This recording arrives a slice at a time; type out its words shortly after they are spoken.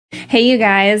Hey you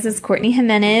guys, it's Courtney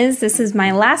Jimenez. This is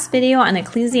my last video on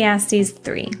Ecclesiastes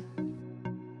 3.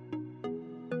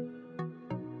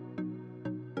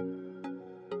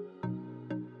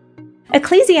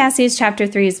 Ecclesiastes chapter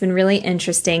 3 has been really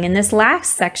interesting, and this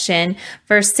last section,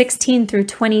 verse 16 through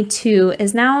 22,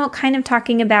 is now kind of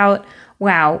talking about,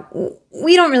 wow,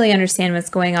 we don't really understand what's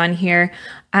going on here.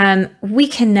 We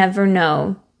can never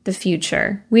know the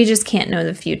future. We just can't know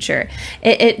the future.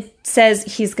 It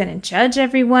says he's going to judge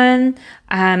everyone.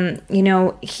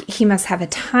 He must have a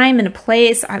time and a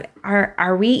place.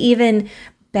 Are we even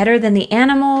better than the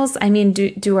animals? I mean,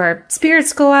 do our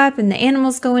spirits go up and the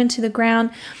animals go into the ground?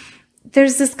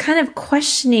 There's this kind of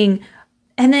questioning,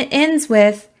 and it ends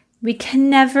with, we can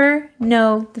never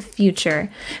know the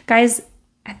future. Guys,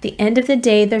 at the end of the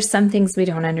day, there's some things we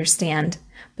don't understand.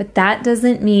 But that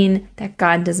doesn't mean that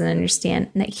God doesn't understand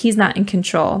and that He's not in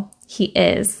control. He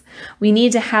is. We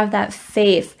need to have that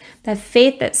faith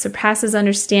that surpasses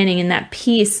understanding, and that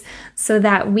peace, so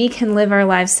that we can live our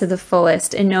lives to the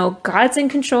fullest and know God's in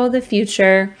control of the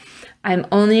future. I'm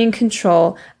only in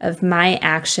control of my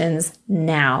actions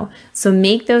now. So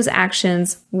make those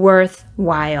actions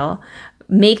worthwhile.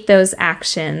 Make those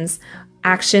actions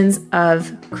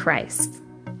of Christ.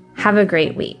 Have a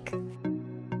great week.